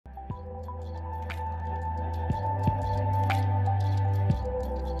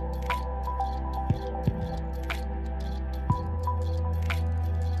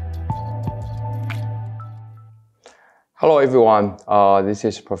Hello everyone, this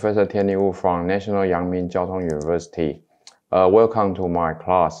is Professor Tian-Li from National Yang-Ming Jiao Tong University. Welcome to my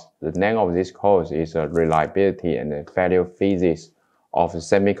class. The name of this course is Reliability and Failure Physics of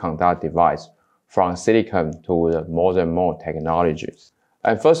Semiconductor Device from Silicon to the more and more technologies.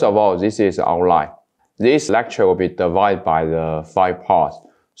 And first of all, this is outline. This lecture will be divided by the 5 parts.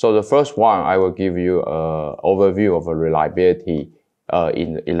 So the first one, I will give you an overview of reliability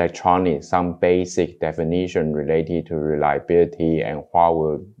in electronics, some basic definition related to reliability and what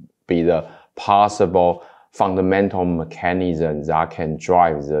will be the possible fundamental mechanisms that can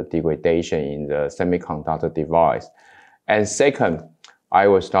drive the degradation in the semiconductor device. And second, I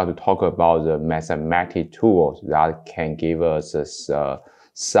will start to talk about the mathematical tools that can give us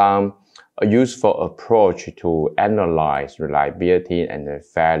some useful approach to analyze reliability and the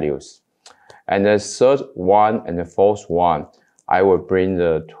failures. And the third one and the fourth one, I will bring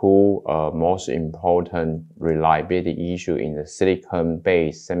the two most important reliability issues in the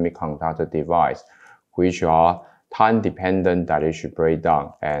silicon-based semiconductor device, which are time-dependent dielectric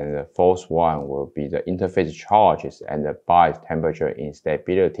breakdown, and the fourth one will be the interface charges and the bias temperature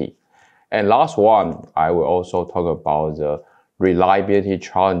instability. And last one, I will also talk about the reliability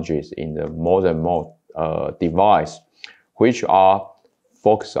challenges in the more and more device, which are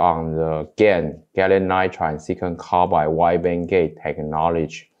focus on the gallium nitride and silicon carbide wide bandgap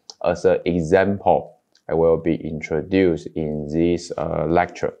technology as an example. I will be introduced in this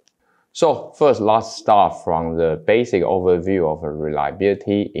lecture. So first, let's start from the basic overview of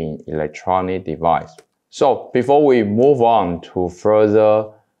reliability in electronic device. So before we move on to further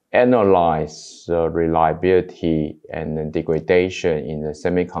analyze the reliability and the degradation in the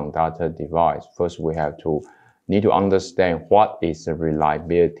semiconductor device, first we have to need to understand what is the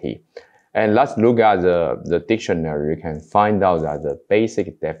reliability. And let's look at the dictionary. You can find out that the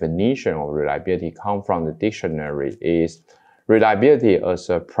basic definition of reliability comes from the dictionary is reliability as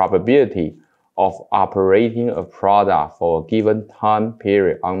a probability of operating a product for a given time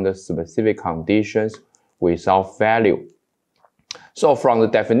period under specific conditions without failure. So from the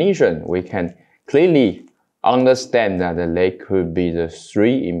definition, we can clearly understand that there could be the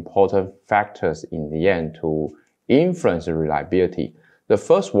 3 important factors in the end to influence the reliability. The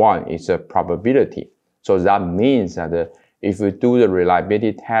first one is a probability. So that means that if we do the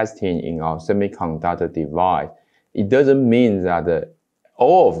reliability testing in our semiconductor device, it doesn't mean that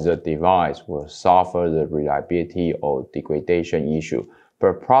all of the device will suffer the reliability or degradation issue,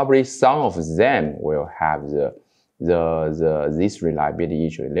 but probably some of them will have this reliability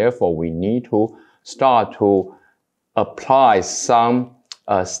issue. Therefore, we need to start to apply some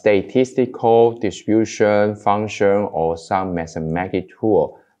statistical distribution function or some mathematical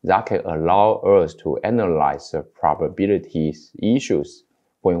tool that can allow us to analyze the probability issues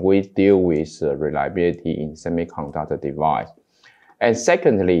when we deal with reliability in semiconductor device. And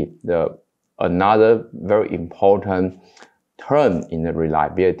secondly, another very important term in the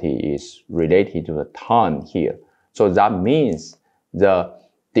reliability is related to the time here. So that means the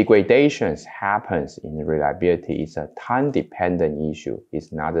degradations happens in the reliability is a time-dependent issue.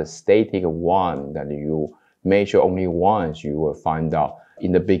 It's not a static one that you measure only once you will find out.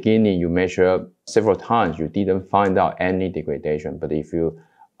 In the beginning, you measure several times, you didn't find out any degradation. But if you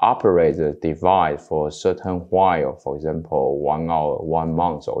operate the device for a certain while, for example, 1 hour, 1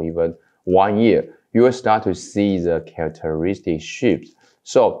 month, or even 1 year, you will start to see the characteristic shifts.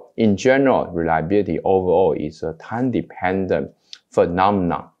 So in general, reliability overall is a time-dependent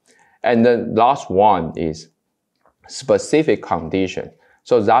phenomenon. And the last one is specific condition.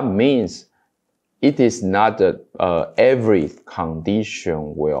 So that means it is not that every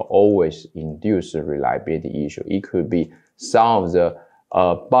condition will always induce a reliability issue. It could be some of the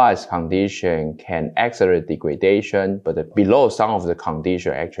bias condition can accelerate degradation, but below some of the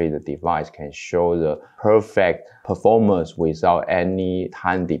condition, actually the device can show the perfect performance without any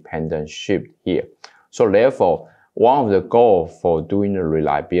time-dependent shift here. So therefore, one of the goals for doing the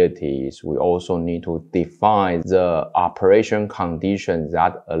reliability is we also need to define the operation conditions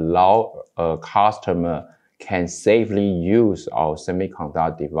that allow a customer can safely use our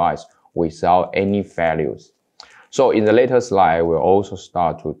semiconductor device without any failures. So in the later slide, we'll also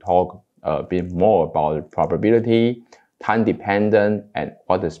start to talk a bit more about probability, time dependent, and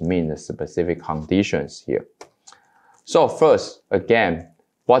what does mean the specific conditions here. So first, again,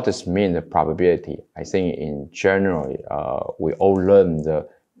 what does mean the probability? I think in general, we all learn the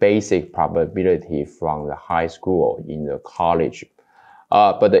basic probability from the high school or in the college.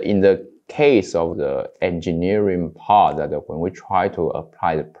 But in the case of the engineering part, that when we try to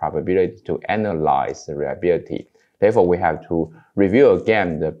apply the probability to analyze the reliability, therefore we have to review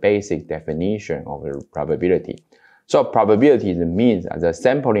again the basic definition of the probability. So probability means the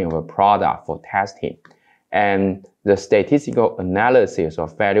sampling of a product for testing and the statistical analysis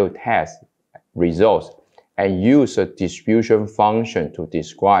of failure test results and use a distribution function to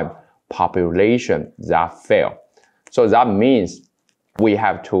describe population that fail. So that means we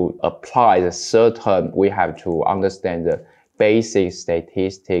have to apply we have to understand the basic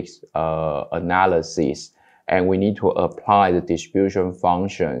statistics analysis, and we need to apply the distribution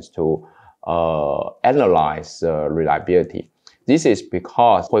functions to analyze reliability. This is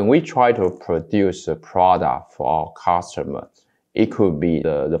because when we try to produce a product for our customer, it could be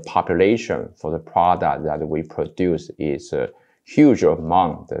the population for the product that we produce is a huge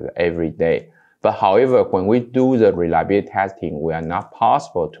amount every day. But however, when we do the reliability testing, we are not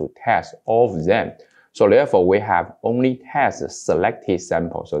possible to test all of them. So therefore, we have only test a selected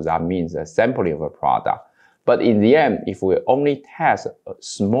sample. So that means a sampling of a product. But in the end, if we only test a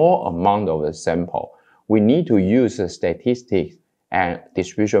small amount of the sample, we need to use the statistics and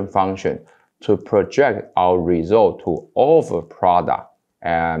distribution function to project our result to all the product.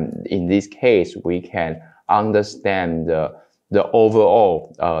 And in this case, we can understand the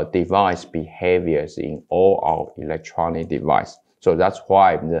overall device behaviors in all our electronic device. So that's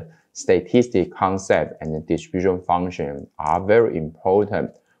why the statistic concept and the distribution function are very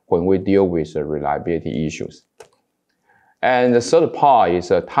important when we deal with the reliability issues. And the third part is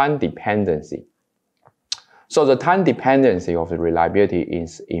time dependency. So the time dependency of the reliability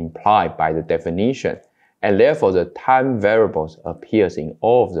is implied by the definition, and therefore the time variables appears in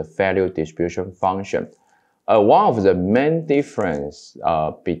all of the failure distribution function. One of the main difference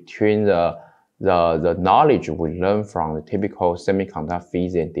between the knowledge we learn from the typical semiconductor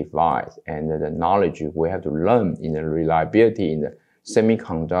physics device and the knowledge we have to learn in the reliability in the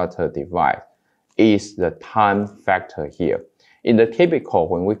semiconductor device is the time factor here. In the typical,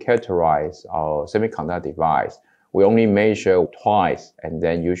 when we characterize our semiconductor device, we only measure twice, and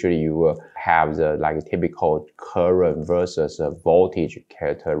then usually you will have the typical current versus voltage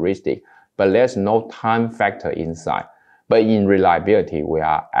characteristic, but there's no time factor inside. But in reliability, we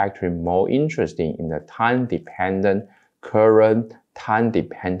are actually more interested in the time-dependent current,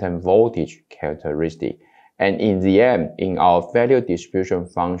 time-dependent voltage characteristic. And in the end, in our failure distribution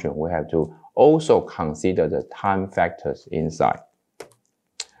function, we have to also consider the time factors inside.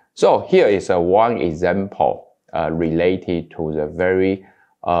 So here is one example related to the very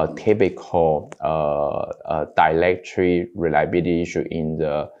typical dielectric reliability issue in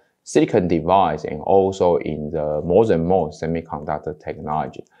the silicon device and also in the more and more semiconductor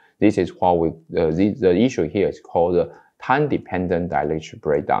technology. This is what the issue here is called the time-dependent dielectric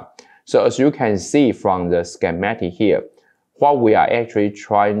breakdown. So as you can see from the schematic here, what we are actually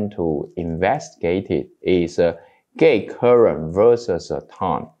trying to investigate is gate current versus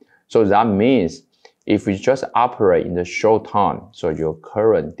time. So that means if you just operate in the short time, so your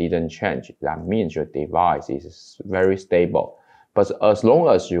current didn't change, that means your device is very stable. But as long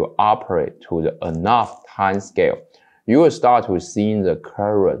as you operate to the enough time scale, you will start to see the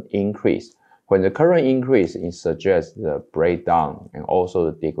current increase. When the current increase, it suggests the breakdown and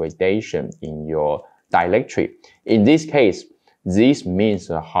also the degradation in your dielectric. In this case, this means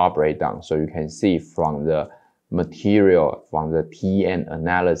a hard breakdown. So you can see from the material, from the TN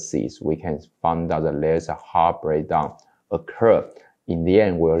analysis, we can find out that there's a hard breakdown occur. In the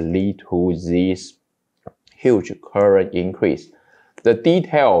end, will lead to this huge current increase. The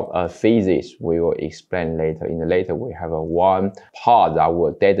detailed physics we will explain later. In the later, we have one part that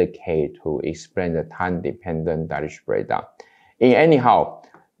will dedicate to explain the time-dependent dielectric breakdown. Anyhow,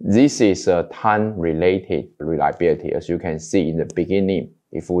 this is a time-related reliability. As you can see in the beginning,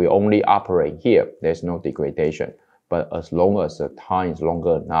 if we only operate here, there's no degradation. But as long as the time is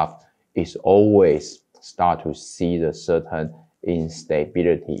longer enough, it's always start to see the certain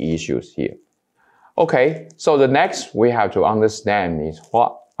instability issues here. Okay, so the next we have to understand is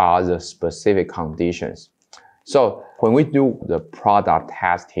what are the specific conditions. So when we do the product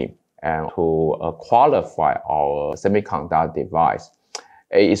testing and to qualify our semiconductor device,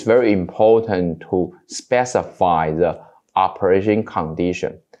 it's very important to specify the operation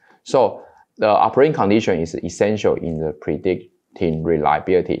condition. So the operating condition is essential in the predicting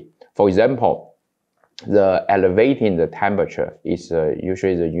reliability. For example, the elevating the temperature is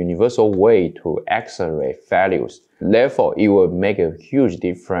usually the universal way to accelerate failures. Therefore, it will make a huge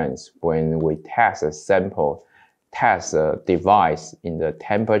difference when we test a device in the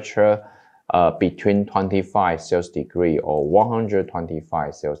temperature between 25 Celsius degree or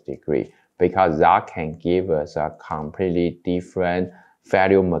 125 Celsius degree, because that can give us a completely different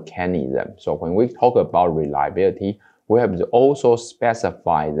failure mechanism. So when we talk about reliability, we have to also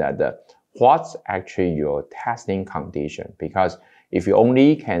specify that what's actually your testing condition. Because if you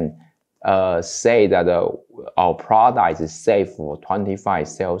only can say that our product is safe for 25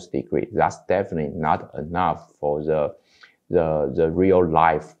 Celsius degree, that's definitely not enough for the real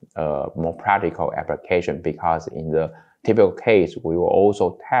life, more practical application, because in the typical case, we will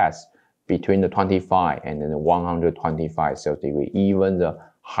also test between the 25 and then the 125 Celsius degree. Even the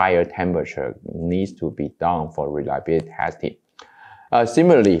higher temperature needs to be done for reliability testing.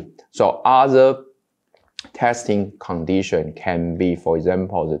 Similarly, so other testing condition can be, for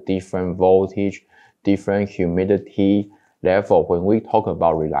example, the different voltage, different humidity. Therefore, when we talk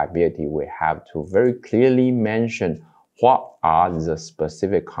about reliability, we have to very clearly mention what are the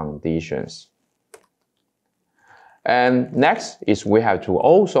specific conditions. And next is we have to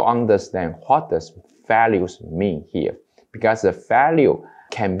also understand what does values mean here, because the value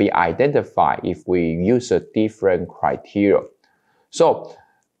can be identified if we use a different criteria. So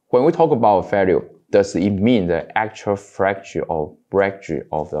when we talk about value, does it mean the actual fracture or breakage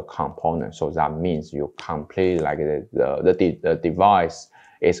of the component? So that means you completely, like the device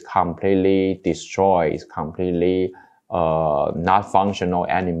is completely destroyed, is completely not functional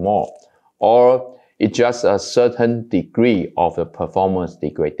anymore, or it's just a certain degree of the performance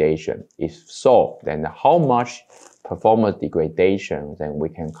degradation. If so, then how much performance degradation then we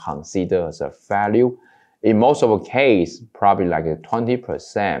can consider as a value? In most of the case, probably like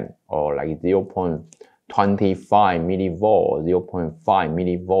 20% or like 0.25 millivolt or 0.5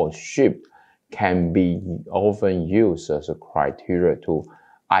 millivolt shift can be often used as a criteria to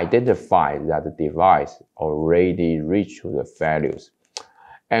identify that the device already reached the values.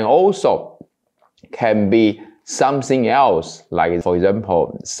 And also can be something else, like for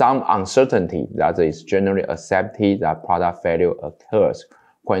example, some uncertainty that is generally accepted that product failure occurs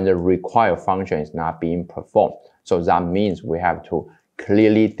when the required function is not being performed. So that means we have to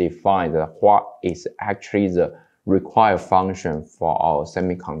clearly define that what is actually the required function for our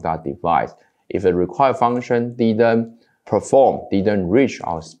semiconductor device. If the required function didn't perform, didn't reach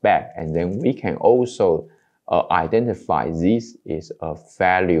our spec, and then we can also identify this is a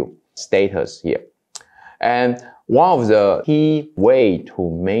value status here. And one of the key way to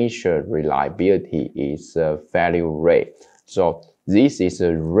measure reliability is failure rate. So this is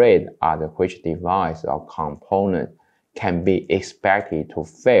a rate at which device or component can be expected to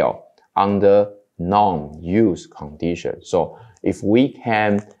fail under non-use conditions. So if we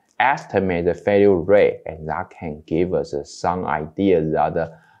can estimate the failure rate, and that can give us some idea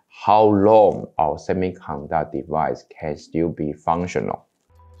that how long our semiconductor device can still be functional.